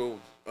 it's a real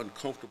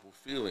uncomfortable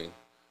feeling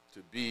to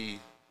be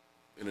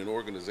in an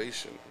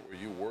organization where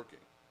you're working.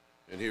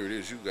 And here it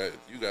is, you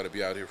got to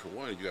be out here for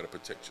one, you got to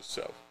protect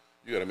yourself.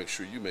 You got to make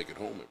sure you make it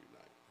home every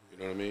night. You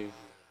know what I mean?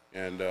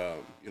 And,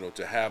 you know,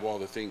 to have all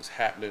the things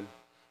happening,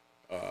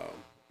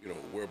 you know,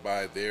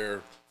 whereby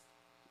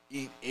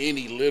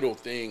any little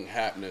thing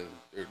happening,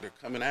 they're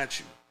coming at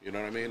you. You know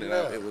what I mean? And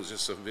it was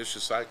just a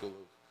vicious cycle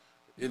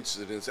of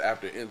incidents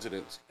after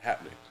incidents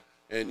happening.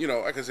 And, you know,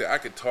 like I said, I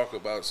could talk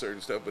about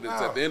certain stuff, but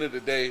it's at the end of the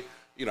day,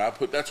 you know,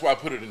 that's why I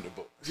put it in the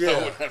book. So I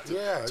wouldn't have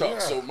to talk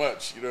so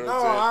much. You know what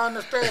I'm saying? No, I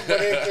understand, but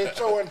it's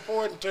so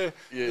important to,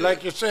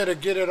 like you said, to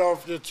get it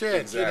off your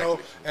chest, you know.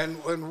 And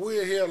when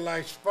we're here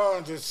like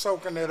sponges,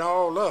 soaking it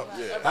all up.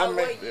 Yeah. About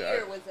what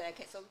year was that?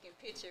 So we can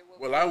picture.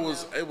 Well, I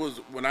was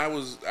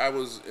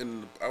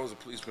a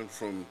policeman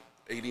from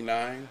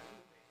 '89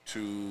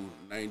 to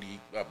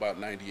about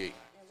 '98.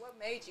 And what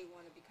made you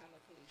want to become a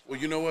policeman? Well,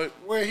 you know what?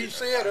 Well, he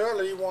said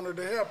earlier he wanted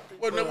to help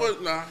people. Well,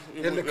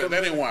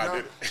 that ain't why I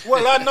did it.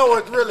 Well, I know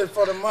it's really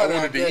for the money. I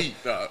wanted to eat.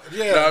 A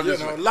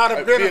lot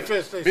of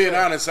benefits. Being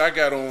honest, I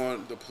got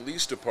on the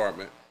police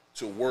department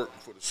to work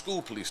for the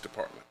school police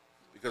department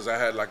because I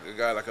had like a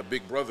guy, like a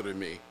big brother to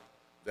me,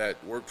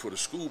 that worked for the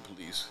school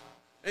police.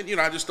 And, you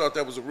know, I just thought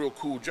that was a real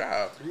cool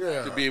job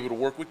to be able to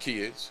work with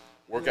kids,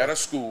 work out of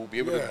school, be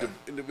able to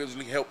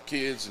individually help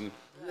kids and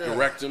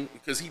direct them,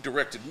 because he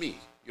directed me.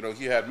 You know,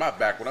 he had my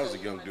back when I was a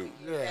young dude.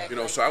 You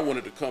know, so I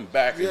wanted to come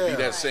back and be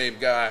that same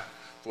guy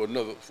for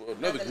another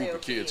group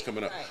of kids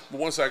coming up. But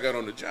once I got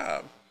on the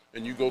job,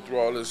 and you go through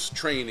all this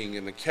training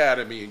and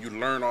academy, and you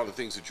learn all the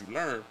things that you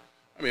learn,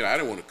 I mean, I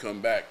didn't want to come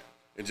back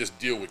and just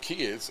deal with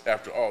kids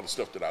after all the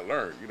stuff that I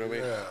learned. You know what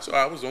I mean? So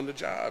I was on the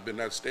job,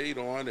 and I stayed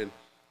on, and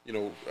you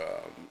know,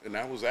 and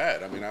that was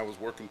that. I mean, I was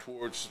working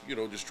towards, you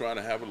know, just trying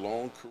to have a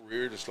long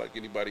career, just like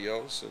anybody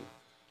else, and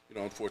you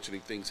know, unfortunately,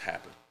 things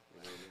happen. You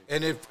know what I mean?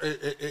 And if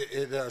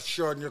it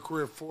shortened your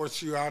career,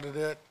 forced you out of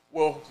that?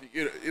 Well,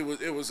 you know,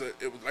 it was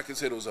like I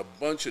said, it was a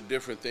bunch of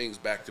different things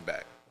back to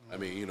back. I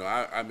mean, you know,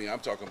 I mean, I'm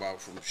talking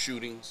about from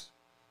shootings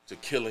to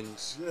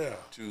killings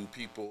to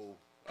people,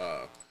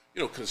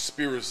 you know,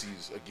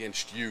 conspiracies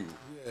against you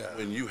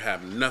when you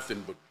have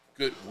nothing but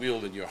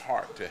goodwill in your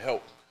heart to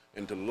help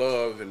and to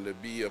love and to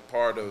be a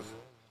part of,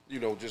 you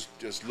know,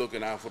 just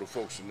looking out for the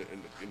folks in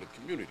the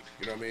community.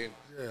 You know what I mean?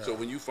 So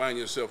when you find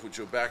yourself with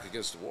your back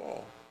against the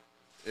wall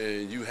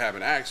and you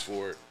haven't asked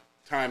for it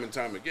time and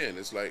time again,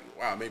 it's like,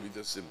 wow, maybe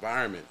this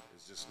environment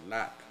is just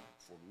not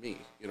for me,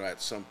 you know,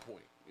 at some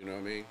point. You know what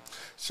I mean?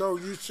 So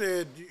you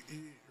said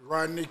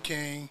Rodney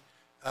King,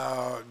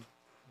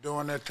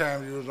 during that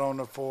time you was on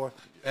the force,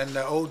 and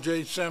the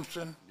O.J.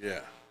 Simpson.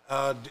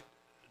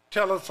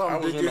 Tell us something. I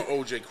was on the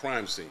O.J.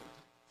 crime scene.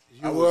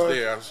 I was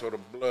there. I saw the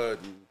blood,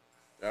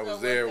 and I was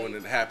there when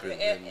it happened.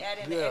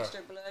 Adding the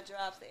extra blood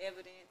drops, the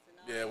evidence, and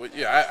all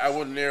I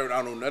wasn't there.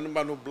 I don't know nothing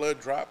about no blood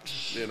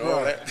drops and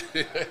all that.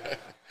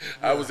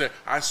 I was there.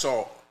 I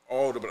saw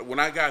all the. When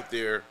I got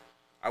there,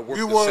 I worked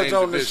you the was same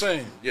on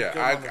division. the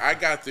same. I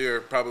got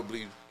there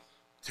probably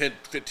 10,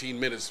 15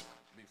 minutes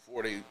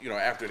before they,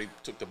 after they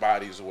took the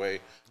bodies away,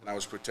 and I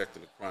was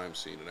protecting the crime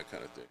scene and that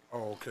kind of thing.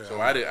 Oh, okay.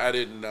 So I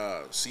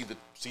didn't see the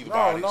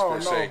bodies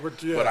per se,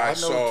 but I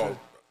saw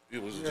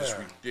it was just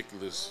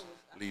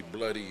ridiculously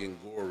bloody and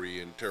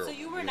gory and terrible. So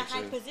you were in a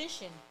high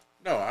position.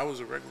 No, I was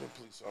a regular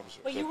police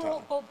officer. But you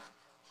were.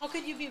 How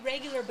could you be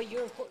regular, but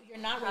you're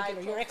not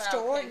regular? You're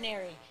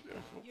extraordinary. Yeah.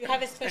 You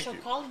have a special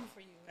calling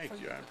for you.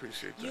 Thank you. I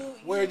appreciate that.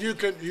 Well, you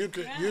could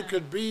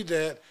be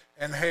that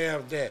and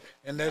have that,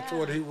 and that's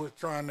what he was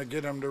trying to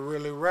get them to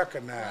really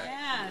recognize.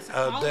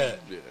 That.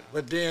 Yeah.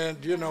 But then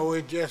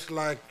it's just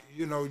like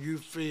you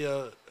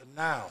feel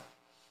now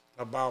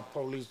about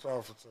police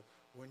officers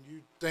when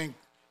you think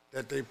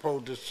that they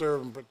supposed to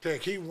serve and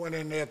protect. He went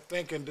in there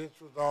thinking this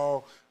was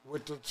all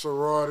with the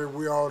sorority,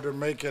 we all to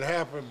make it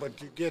happen,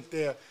 but you get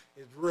there,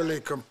 it's really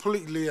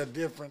completely a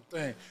different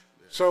thing.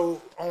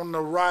 So on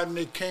the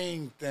Rodney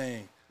King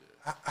thing,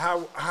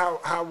 how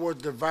was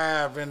the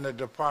vibe in the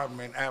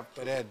department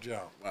after that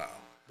jump? Wow.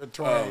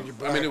 Between the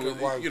black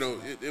and white.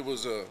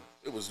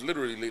 It was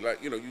literally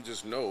like, you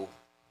just know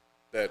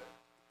that,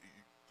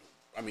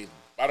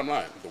 bottom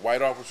line, the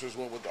white officers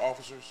went with the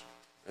officers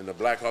and the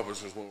black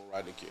officers went with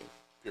Rodney King,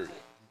 period.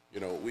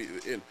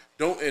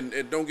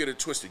 Don't get it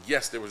twisted.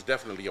 Yes, there was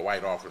definitely a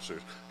white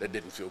officers that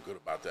didn't feel good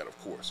about that, of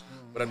course.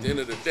 But at the end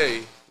of the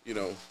day,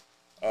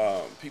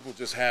 people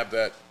just have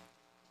that.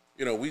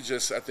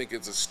 I think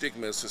it's a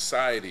stigma in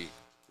society.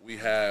 We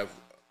have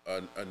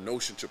a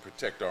notion to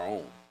protect our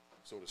own,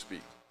 so to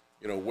speak.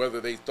 Whether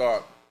they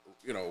thought,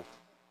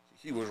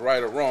 he was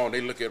right or wrong,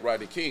 they look at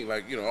Rodney King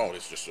like, he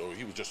was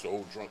just an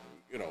old drunk,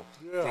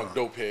 drunk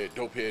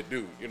dopehead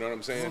dude. You know what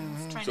I'm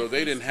saying? So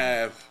they didn't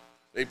have.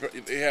 They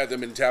had the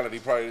mentality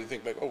probably to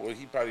think like, oh, well,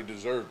 he probably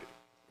deserved it.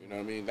 You know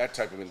what I mean? That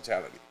type of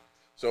mentality.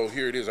 So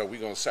here it is. Are we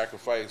going to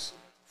sacrifice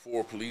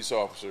 4 police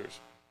officers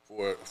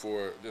for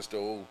just the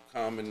old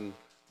common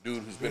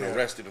dude who's been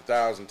arrested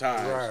 1,000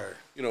 times? Right.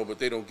 But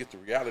they don't get the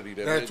reality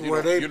that that's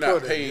where they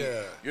put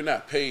it. You're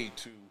not paid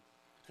to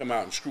come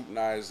out and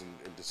scrutinize and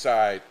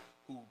decide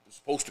who's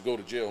supposed to go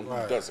to jail and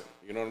who doesn't.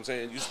 You know what I'm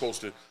saying? You're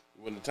supposed to,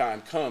 when the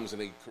time comes and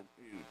they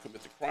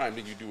commit the crime,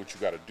 then you do what you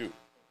got to do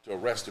to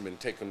arrest them and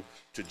take them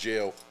to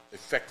jail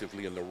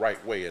effectively in the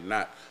right way and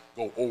not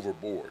go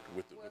overboard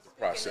with the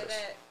process. Of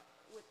that,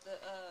 with the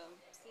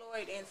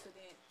Floyd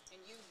incident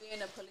and you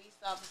being a police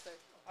officer,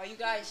 are you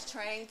guys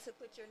trained to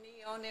put your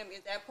knee on them?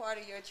 Is that part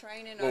of your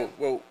training?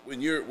 Well,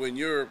 when you're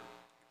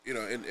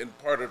in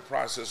part of the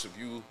process of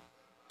you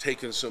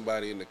taking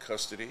somebody into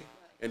custody,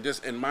 and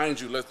mind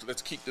you,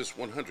 let's keep this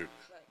 100.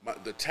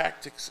 The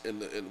tactics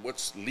and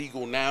what's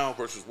legal now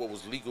versus what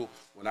was legal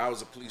when I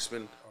was a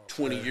policeman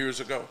 20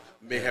 years ago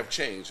may have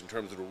changed in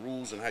terms of the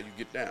rules and how you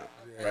get down,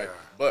 right?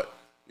 But,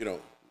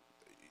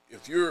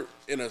 if you're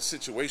in a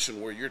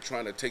situation where you're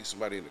trying to take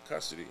somebody into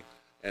custody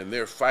and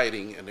they're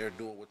fighting and they're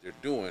doing what they're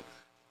doing,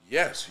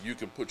 yes, you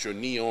can put your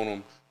knee on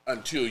them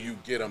until you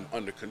get them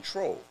under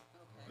control.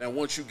 Now,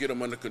 once you get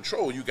them under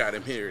control, you got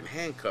him here in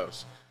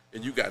handcuffs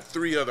and you got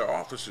 3 other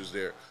officers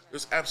there.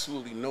 There's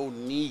absolutely no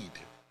need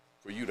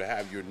for you to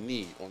have your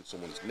knee on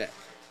someone's neck.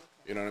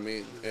 You know what I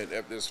mean? And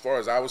as far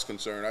as I was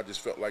concerned, I just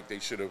felt like they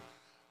should have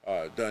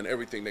done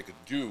everything they could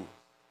do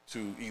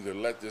to either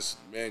let this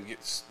man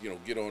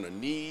get on a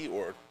knee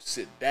or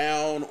sit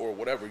down or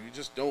whatever. You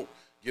just don't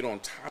get on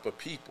top of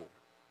people.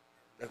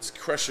 That's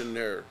crushing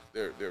their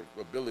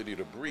ability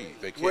to breathe.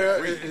 They can't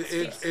breathe.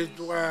 It's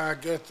why I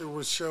guess it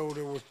was showed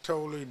it was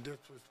totally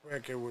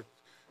disrespect. It was,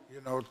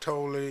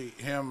 totally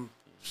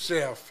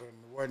himself and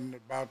wasn't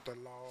about the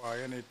law or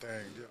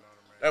anything. You know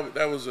what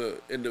I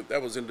mean?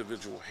 That was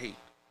individual hate.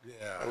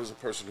 Yeah. I was a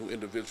person who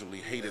individually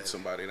hated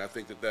somebody, and I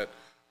think that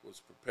was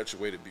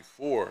perpetuated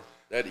before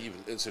that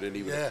incident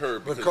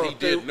occurred because he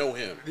did know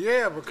him.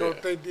 Yeah, because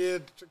they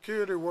did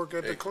security work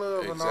at the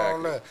club and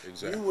all that.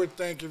 Exactly. You would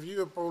think if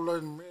you're a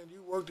police man,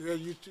 you work together,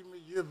 you see me,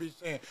 you'd be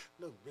saying,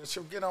 look,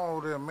 Bishop, get on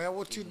over there, man.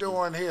 What you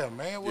doing here,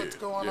 man? What's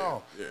going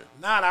on? Yeah.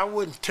 Not I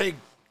wouldn't take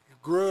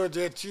grudge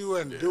at you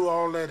and do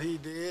all that he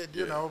did,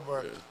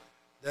 but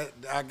that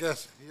I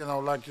guess,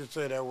 like you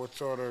said, that was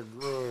sort of a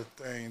grudge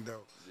thing,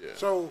 though. Yeah.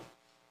 So,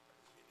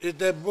 is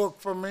that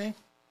book for me?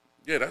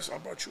 Yeah, I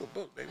brought you a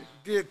book, baby.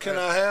 Yeah, can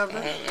I have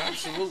it?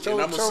 Absolutely.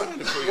 And I'm going to sign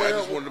it for you. I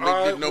just wanted to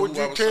make you know would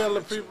who I you was tell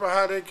the signing people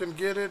how they can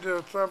get it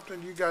or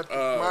something? You got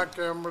my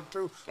camera,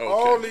 too. Okay.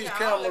 All these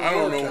cameras. I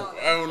don't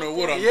know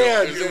what I'm doing.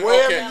 Yeah,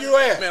 wherever you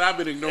at. Man, I've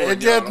been ignoring it.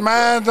 Just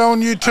mine's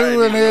on you,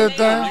 too, and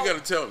everything. You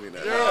got to tell me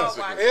that. Yeah,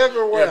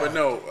 everywhere. Yeah, but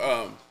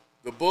no,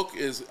 the book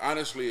is,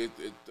 honestly,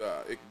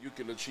 you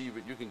can achieve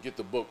it. You can get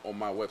the book on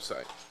my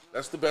website.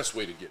 That's the best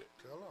way to get it.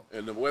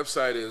 And the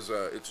website is,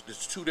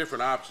 it's 2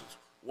 different options.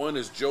 One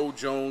is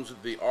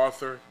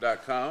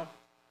JoeJonesTheAuthor.com,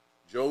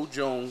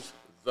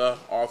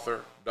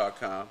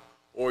 JoeJonesTheAuthor.com,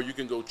 or you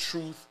can go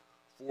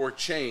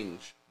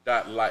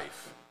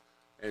TruthForChange.life.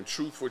 And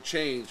Truth for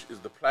Change is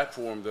the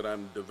platform that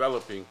I'm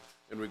developing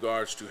in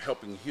regards to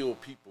helping heal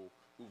people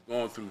who've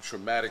gone through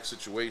traumatic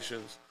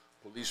situations,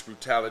 police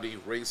brutality,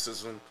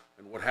 racism,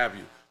 and what have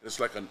you. It's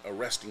like a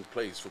resting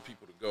place for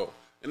people to go.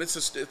 And it's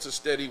a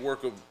steady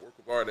work of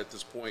guard at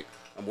this point.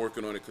 I'm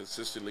working on it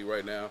consistently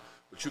right now.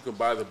 But you can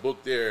buy the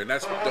book there, and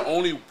that's the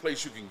only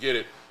place you can get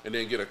it, and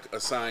then get a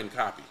signed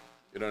copy.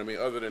 You know what I mean?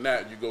 Other than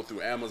that, you go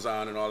through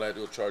Amazon and all that,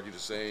 they'll charge you the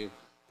same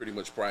pretty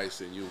much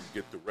price, and you'll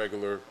get the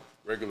regular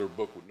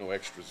book with no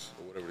extras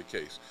or whatever the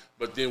case.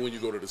 But then when you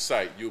go to the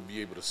site, you'll be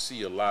able to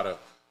see a lot of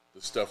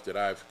the stuff that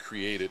I've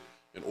created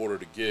in order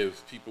to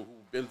give people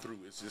who've been through.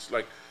 It's just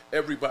like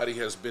everybody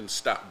has been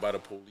stopped by the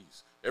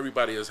police.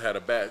 Everybody has had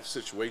a bad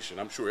situation.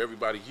 I'm sure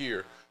everybody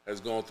here has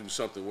gone through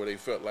something where they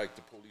felt like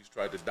the police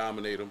tried to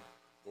dominate them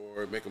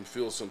or make them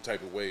feel some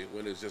type of way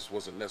when it just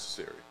wasn't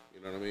necessary.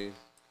 You know what I mean?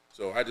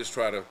 So I'm just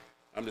trying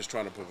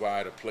to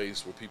provide a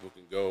place where people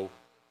can go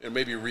and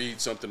maybe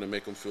read something to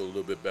make them feel a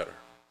little bit better.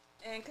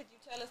 And could you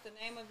tell us the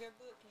name of your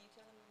book? Can you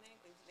tell them the name?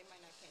 Because they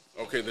might not can't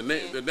see Okay,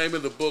 the name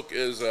of the book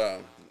is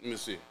let me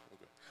see.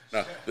 Okay.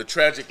 Now, The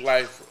Tragic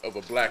Life of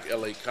a Black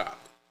LA Cop.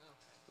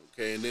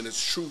 Okay, and then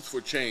it's Truth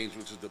for Change,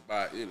 which is the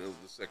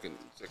second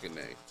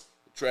name.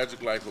 The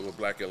Tragic Life of a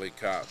Black LA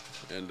Cop.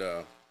 And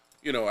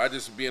I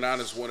just, being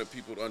honest, wanted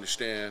people to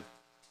understand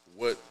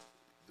what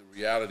the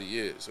reality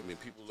is. I mean,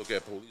 people look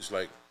at police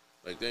like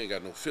they ain't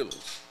got no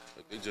feelings.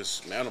 Like they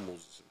just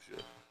animals or some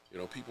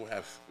shit. People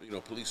have,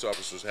 police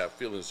officers have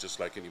feelings just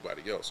like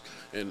anybody else.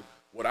 And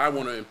what I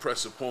want to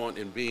impress upon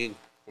in being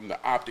from the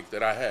optic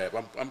that I have,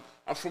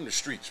 I'm from the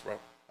streets, bro.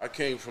 I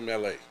came from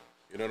LA.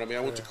 You know what I mean?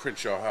 I went to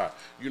Crenshaw High.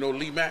 You know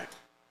Lee Mack?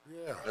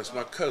 Yeah. That's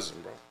my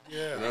cousin, bro.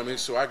 Yeah. You know what I mean?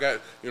 So I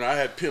got, I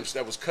had pimps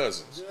that was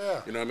cousins.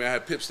 Yeah. You know what I mean? I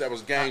had pimps that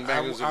was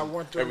gangbangers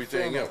and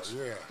everything else.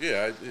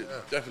 Yeah.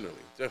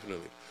 Definitely.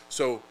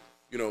 So,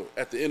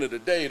 at the end of the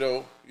day,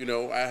 though,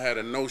 I had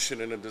a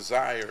notion and a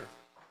desire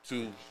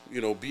to,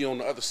 be on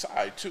the other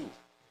side, too,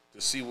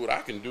 to see what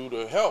I can do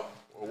to help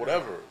or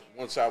whatever.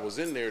 Once I was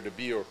in there, to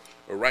be a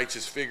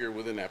righteous figure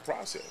within that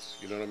process.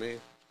 You know what I mean?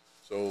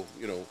 So,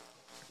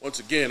 once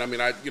again, I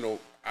mean,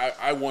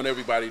 I want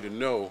everybody to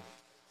know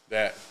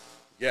that,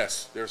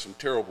 yes, there's some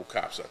terrible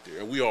cops out there,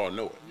 and we all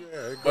know it.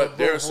 Yeah, but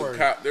there's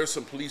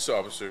some police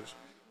officers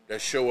that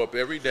show up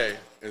every day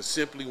and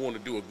simply want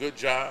to do a good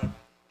job,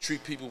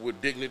 treat people with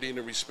dignity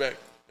and respect,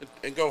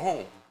 and go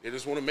home. They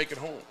just want to make it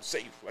home,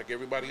 safe, like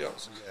everybody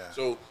else. Yeah.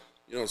 So,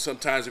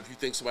 sometimes if you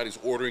think somebody's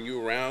ordering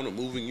you around or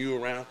moving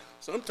you around,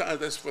 sometimes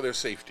that's for their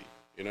safety.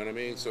 You know what I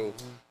mean? So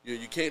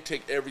you can't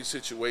take every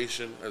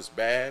situation as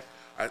bad.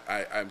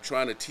 I'm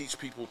trying to teach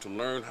people to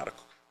learn how to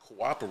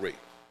cooperate.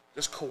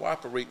 Just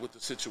cooperate with the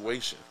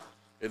situation.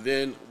 And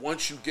then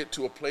once you get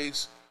to a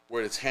place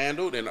where it's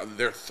handled and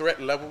their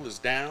threat level is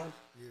down,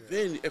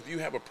 then if you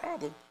have a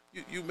problem,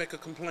 you make a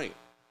complaint.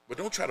 But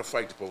don't try to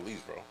fight the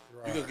police, bro. Right.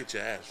 You're going to get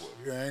your ass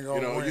whooped. You ain't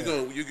going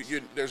to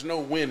win. There's no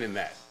win in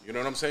that. You know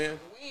what I'm saying?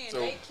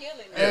 They killing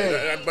me.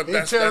 Hey,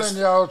 he's telling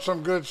y'all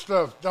some good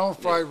stuff. Don't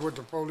fight with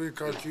the police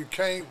because you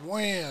can't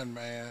win,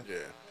 man. Yeah.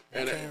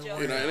 And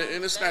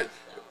it's not,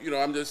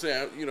 I'm just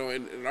saying,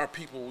 in our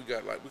people, we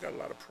got a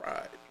lot of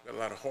pride. We got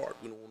a lot of heart.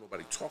 We don't want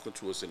nobody talking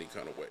to us any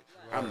kind of way.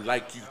 Right. I'm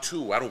like you,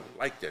 too. I don't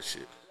like that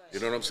shit. You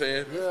know what I'm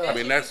saying? Yeah. I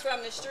mean, that's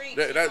from the street.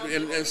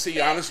 And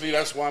see, honestly,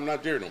 that's why I'm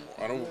not there no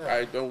more.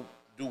 I don't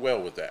do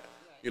well with that.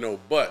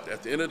 But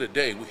at the end of the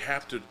day, we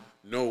have to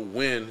know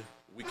when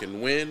we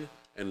can win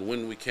and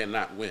when we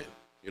cannot win.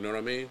 You know what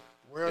I mean?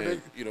 Well,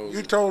 and,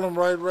 you told them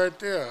right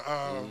there.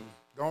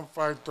 Don't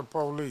fight the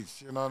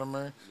police. You know what I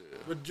mean? Yeah.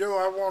 But Joe,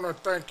 I want to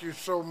thank you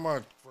so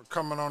much for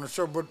coming on the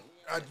show. But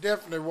I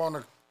definitely want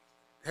to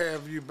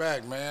have you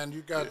back, man.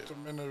 You got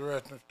some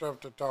interesting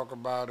stuff to talk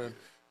about, and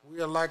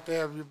we'd like to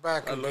have you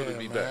back again, love to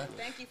be back.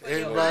 Thank you for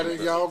everybody.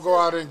 Y'all go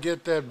out and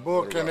get that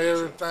book and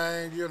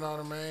everything. You know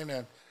what I mean?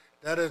 And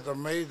that is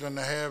amazing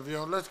to have you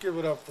on. Let's give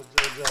it up for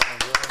Joe Jones.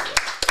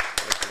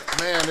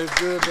 Man, it's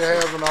good to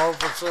have an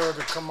officer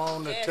to come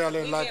on and tell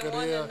it like it is.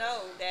 To know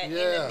that in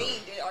the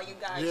need, are you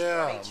guys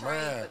trained for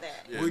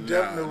that? Yeah, we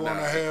definitely want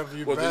to have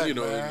you back,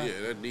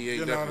 man. That knee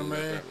ain't definitely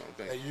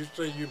what I mean? You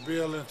say you're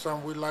building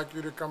something. We'd like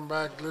you to come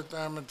back this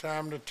time and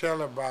time to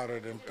tell about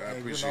it. And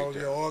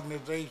your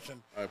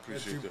organization that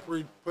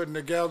you're putting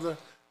together.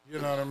 You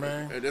know what I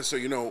mean? And just so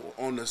you know,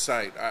 on the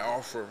site, I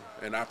offer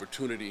an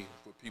opportunity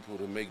for people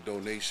to make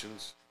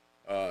donations,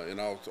 and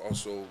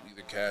also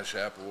either Cash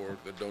App or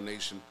the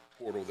donation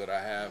portal that I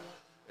have.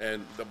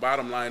 And the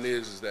bottom line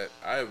is that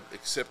I have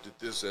accepted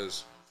this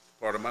as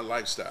part of my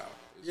lifestyle.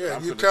 Yeah,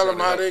 you tell them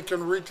how they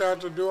can reach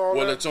out to do all that?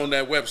 Well, it's on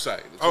that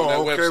website.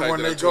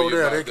 When they go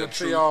there, they can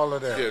see all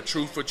of that. Yeah,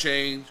 Truth for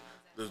Change,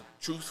 the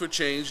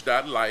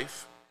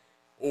truthforchange.life,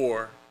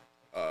 or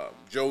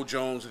Joe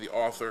Jones, the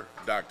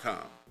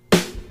Author.com.